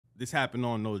this happened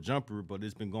on No Jumper, but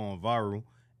it's been going viral.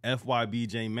 FYB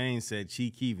J Mane said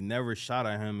Keef never shot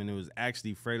at him, and it was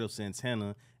actually Fredo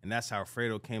Santana, and that's how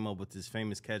Fredo came up with his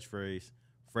famous catchphrase,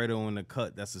 "Fredo in the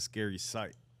cut, that's a scary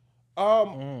sight."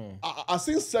 I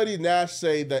seen Seti Nash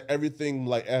say that everything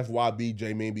like FYB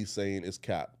J Mane be saying is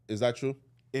cap. Is that true?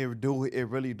 It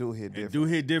really do hit different. It do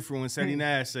hit different when Seti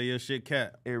Nash say your shit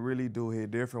cap. It really do hit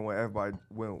different when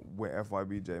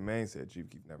FYB J Mane said Chief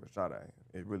Keef never shot at him.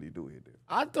 It really do hit different.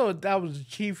 I thought that was a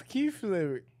Chief Keef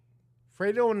lyric.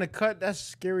 Fredo in the cut, that's a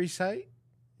scary sight.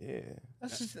 Yeah.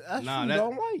 That's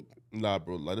don't like. Nah,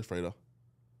 bro, like it's Fredo,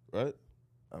 right?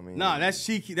 I mean, Nah, that's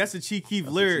a Chief Keef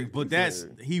lyric, but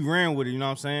he ran with it. You know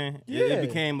what I'm saying? Yeah. It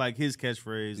became like his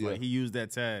catchphrase. Yeah. Like he used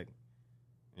that tag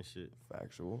and shit.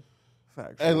 Factual.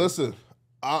 Hey, listen,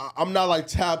 I'm not like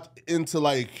tapped into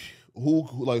like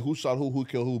who shot who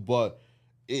killed who, but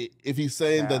if he's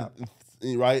saying that,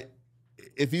 right?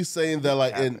 If he's saying that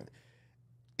like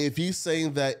if he's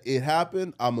saying that it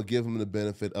happened, I'm gonna give him the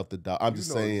benefit of the doubt. I'm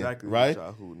just saying, exactly right? Who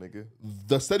shot who, nigga.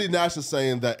 The Seti Nash is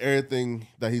saying that everything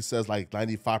that he says, like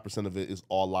 95% of it is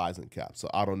all lies and cap. So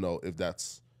I don't know if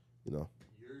that's, you know.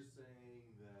 You're saying that you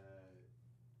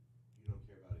don't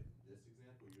care about it in this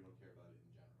example, you don't care about it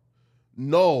in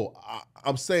general? No,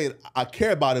 I'm saying I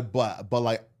care about it, but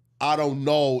like I don't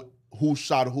know who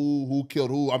shot who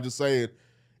killed who. I'm just saying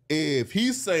if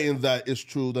he's saying that it's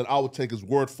true, then I would take his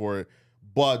word for it.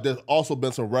 But there's also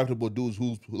been some reputable dudes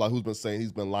who's been saying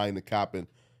he's been lying to capping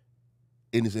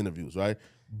in his interviews, right?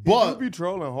 But he be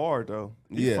trolling hard though.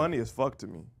 He's funny as fuck to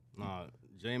me. Nah,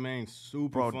 J Mane's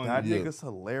super funny. That nigga's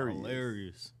hilarious.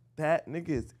 Hilarious. That nigga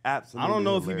is absolutely. I don't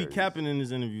know hilarious. if he be capping in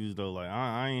his interviews though. Like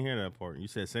I ain't hear that part. You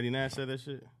said Seti Nash said that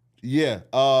shit. Yeah,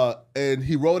 and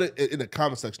he wrote it in the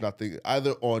comment section. I think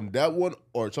either on that one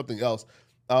or something else.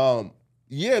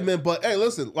 Yeah, man. But hey,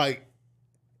 listen, like.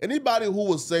 Anybody who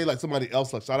would say like somebody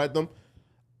else like shot at them,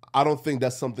 I don't think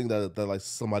that's something that like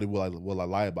somebody will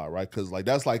lie about, right? Because like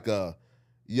that's like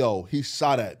yo, he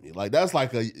shot at me. Like that's like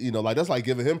that's like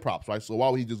giving him props, right? So why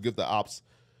would he just give the ops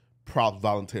props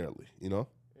voluntarily, you know?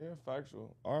 Yeah,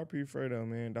 factual. R.P. Fredo,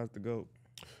 man, that's the GOAT.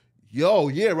 Yo,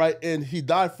 yeah, right. And he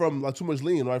died from like too much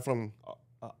lean, right? From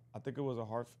I think it was a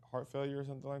heart failure or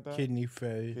something like that. Kidney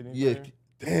failure. Failure?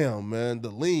 Damn, man, the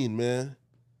lean, man.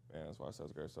 Man, that's why I said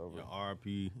it's over. Yeah,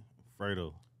 R.P.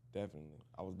 Fredo. Definitely.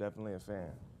 I was definitely a fan.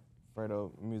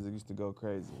 Fredo music used to go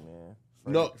crazy,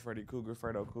 man. Freddie Cougar,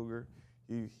 Fredo Cougar.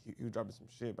 He was dropping some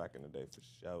shit back in the day for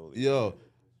sure. Yo,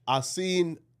 I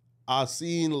seen like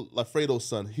Fredo's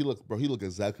son. He look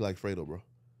exactly like Fredo, bro.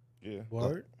 Yeah.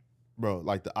 Word? Bro,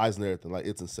 like the eyes and everything, like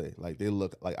it's insane. Like they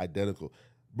look like identical.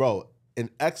 Bro, and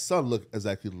X-Son look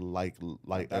exactly like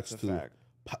That's X2. a fact.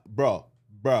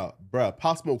 Bruh,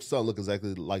 Pop Smoke's son look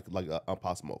exactly like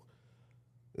Pop Smoke.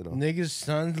 You know, Niggas'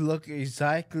 sons look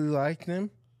exactly like them.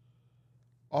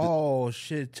 Oh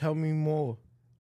shit! Tell me more.